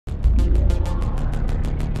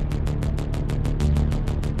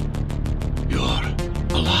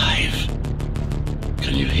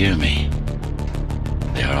hear me?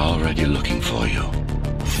 They are already looking for you.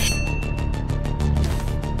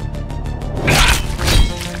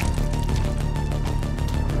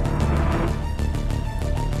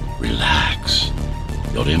 Relax.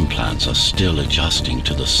 Your implants are still adjusting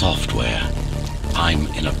to the software. I'm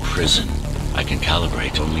in a prison. I can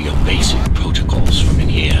calibrate only your basic protocols from in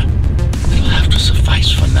here. It'll have to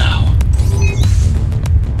suffice for now.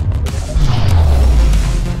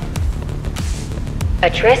 A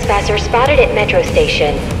trespasser spotted at Metro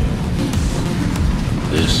Station.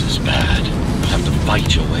 This is bad. You'll have to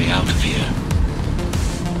fight your way out of here.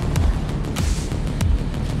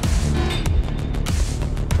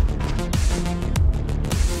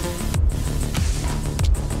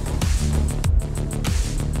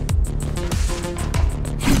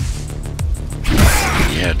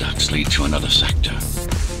 The air ducts lead to another sector.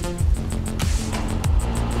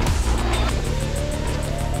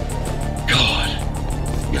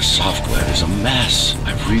 Your software is a mess.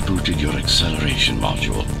 I've rebooted your acceleration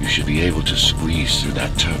module. You should be able to squeeze through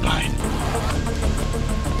that turbine.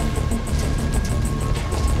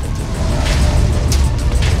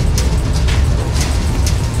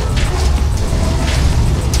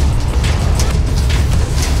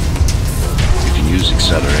 You can use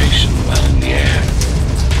acceleration while in the air.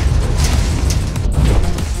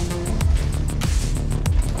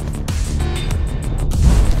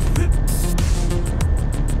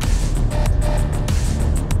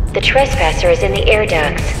 The trespasser is in the air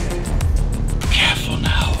ducts. Careful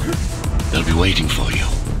now. They'll be waiting for you.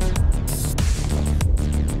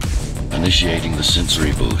 Initiating the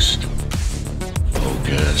sensory boost.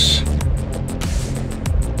 Focus.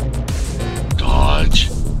 Dodge.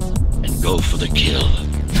 And go for the kill.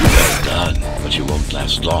 Well done, but you won't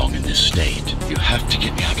last long in this state. You have to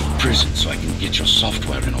get me out of prison so I can get your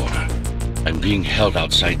software in order. I'm being held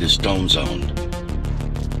outside this dome zone.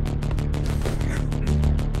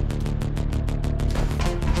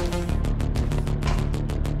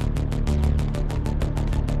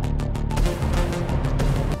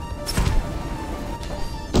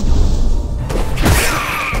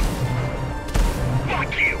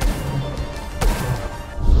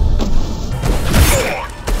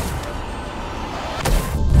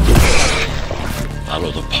 Follow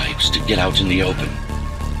the pipes to get out in the open.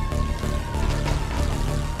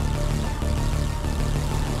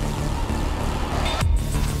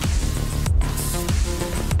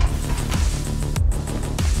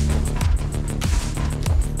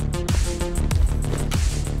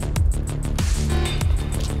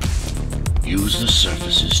 Use the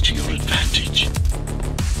surfaces to your advantage.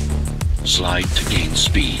 Slide to gain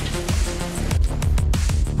speed.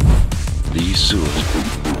 These sewers.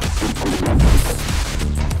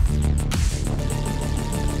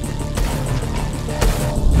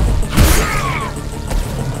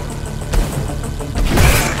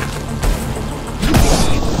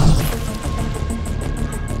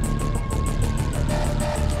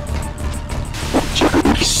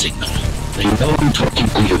 Signal. They know I'm talking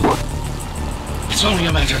to you. It's only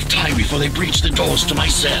a matter of time before they breach the doors to my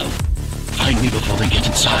cell. Find me before they get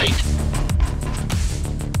inside.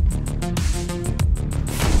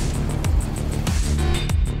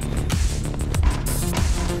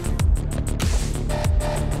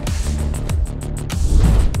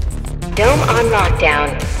 Dome on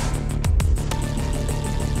lockdown.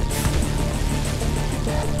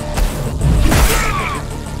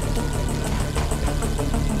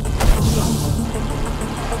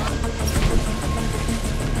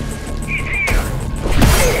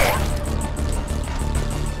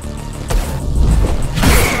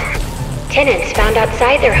 Tenants found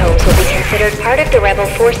outside their homes will be considered part of the rebel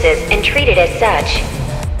forces and treated as such.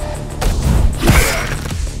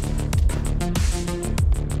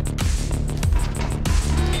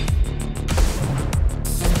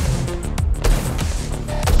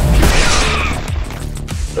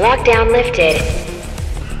 Lockdown lifted.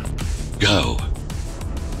 Go.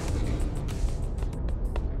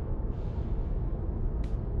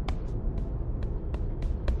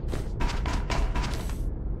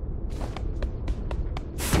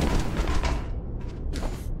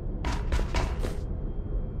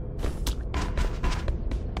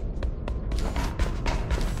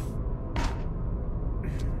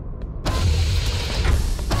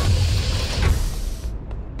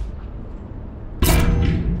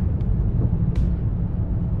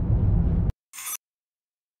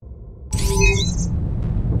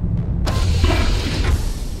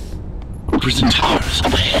 Prison towers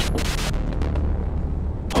up ahead.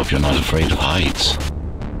 Hope you're not afraid of heights.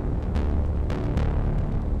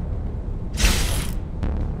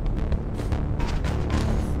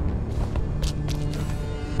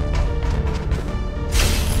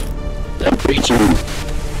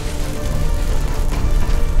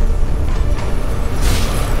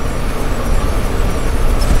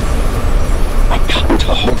 I've got to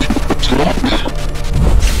hold it longer.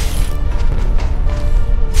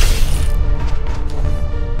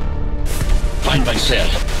 Find my cell.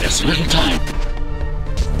 There's little time.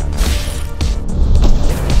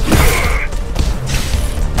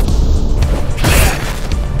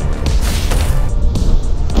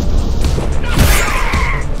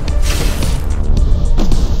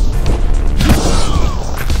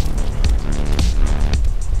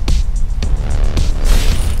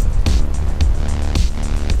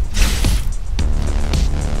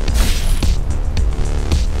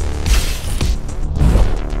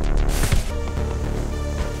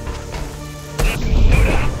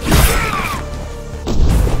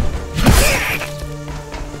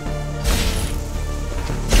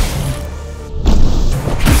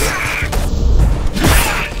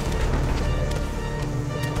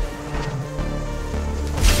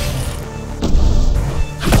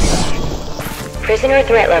 Prisoner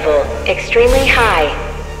threat level extremely high.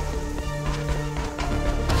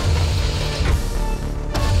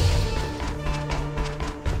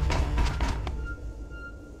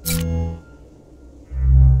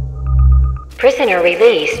 Prisoner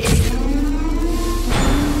released.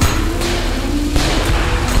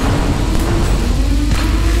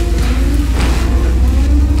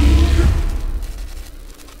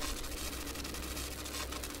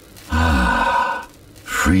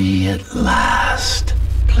 Free at last.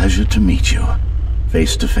 Pleasure to meet you.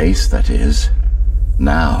 Face to face, that is.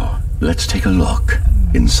 Now, let's take a look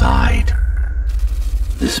inside.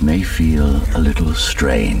 This may feel a little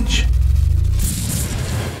strange.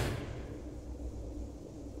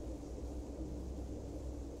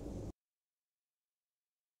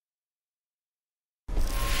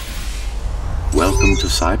 Welcome to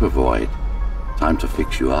Cybervoid. Time to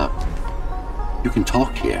fix you up. You can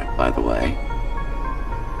talk here, by the way.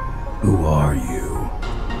 Who are you?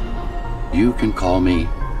 You can call me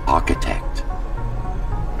Architect.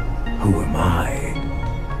 Who am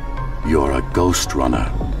I? You're a Ghostrunner.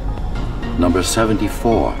 Number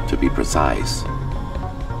 74, to be precise.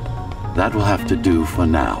 That will have to do for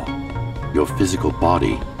now. Your physical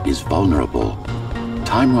body is vulnerable.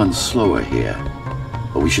 Time runs slower here,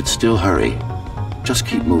 but we should still hurry. Just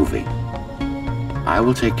keep moving. I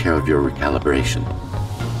will take care of your recalibration.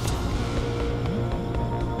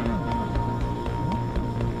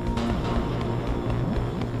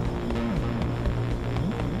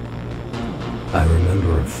 I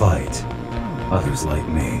remember a fight. Others like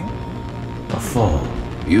me. A fall.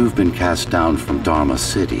 You've been cast down from Dharma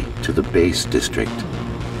City to the base district.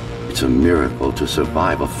 It's a miracle to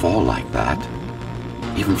survive a fall like that.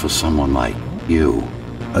 Even for someone like you.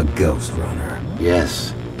 A Ghostrunner.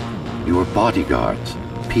 Yes. You were bodyguards,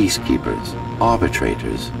 peacekeepers,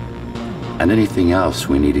 arbitrators, and anything else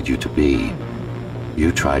we needed you to be.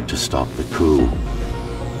 You tried to stop the coup.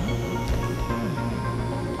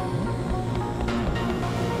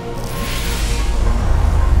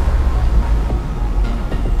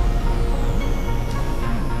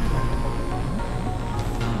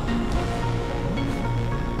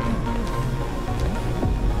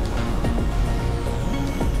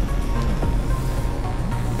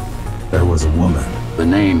 There was a woman. The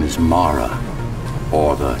name is Mara,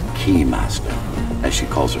 or the Keymaster, as she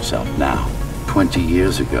calls herself now. 20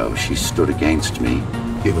 years ago, she stood against me.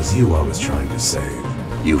 It was you I was trying to save.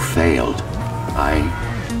 You failed. I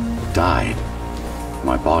died.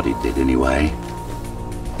 My body did anyway.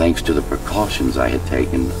 Thanks to the precautions I had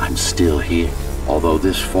taken, I'm still here. Although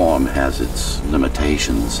this form has its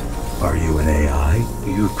limitations. Are you an AI?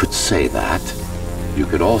 You could say that. You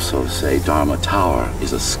could also say Dharma Tower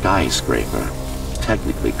is a skyscraper.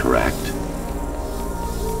 Technically correct.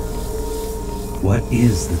 What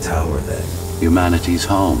is the tower then? Humanity's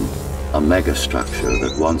home. A megastructure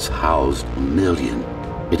that once housed 1 million.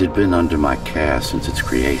 It had been under my care since its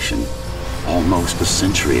creation. Almost a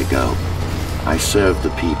century ago. I served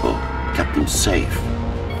the people, kept them safe,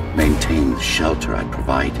 maintained the shelter I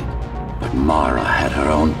provided. But Mara had her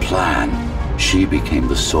own plan. She became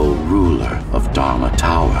the sole ruler of Dharma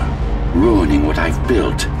Tower, ruining what I've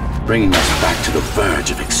built, bringing us back to the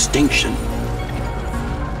verge of extinction.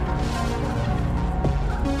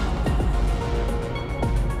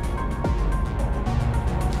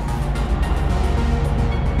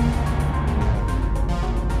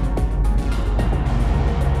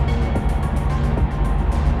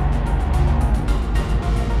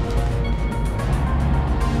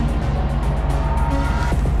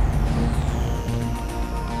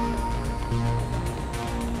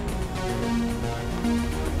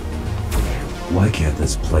 can't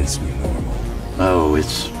this place be normal? Oh,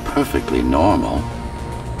 it's perfectly normal.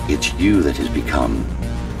 It's you that has become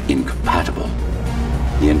incompatible.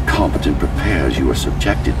 The incompetent repairs you were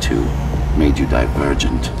subjected to made you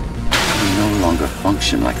divergent. You no longer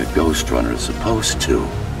function like a Ghostrunner is supposed to.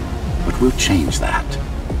 But we'll change that.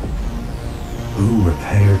 Who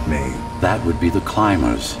repaired me? That would be the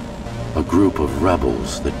Climbers, a group of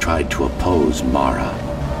rebels that tried to oppose Mara.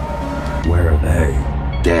 Where are they?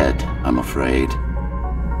 Dead, I'm afraid.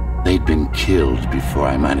 They'd been killed before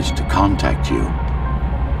I managed to contact you.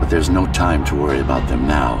 But there's no time to worry about them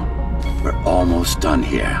now. We're almost done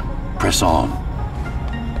here. Press on.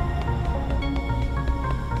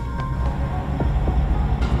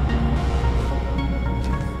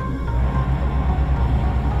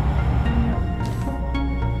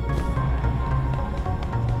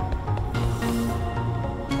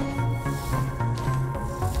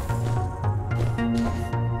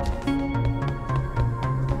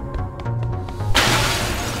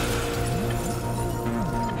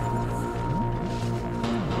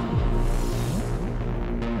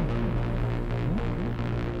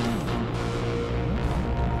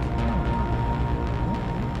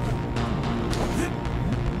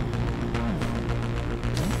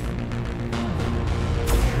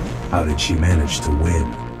 How did she manage to win?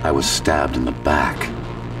 I was stabbed in the back.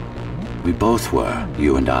 We both were,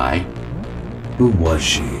 you and I. Who was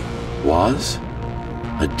she? Was?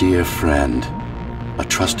 A dear friend. A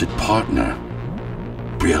trusted partner.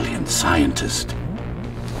 Brilliant scientist.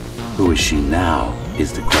 Who is she now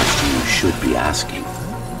is the question you should be asking.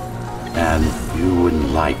 And you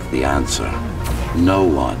wouldn't like the answer. No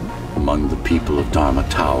one among the people of Dharma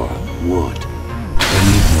Tower would. I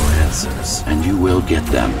need more answers. And you will get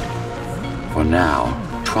them. For now,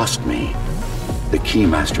 trust me. The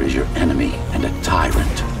Keymaster is your enemy and a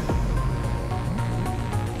tyrant.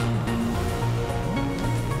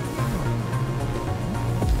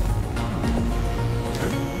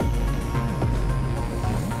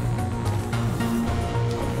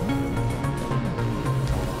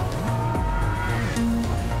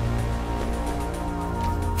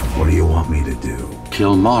 What do you want me to do?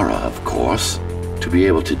 Kill Mara, of course. To be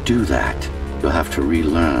able to do that, you'll have to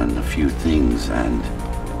relearn a few things and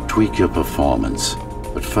tweak your performance.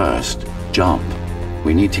 But first, jump.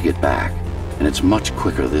 We need to get back, and it's much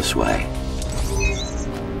quicker this way.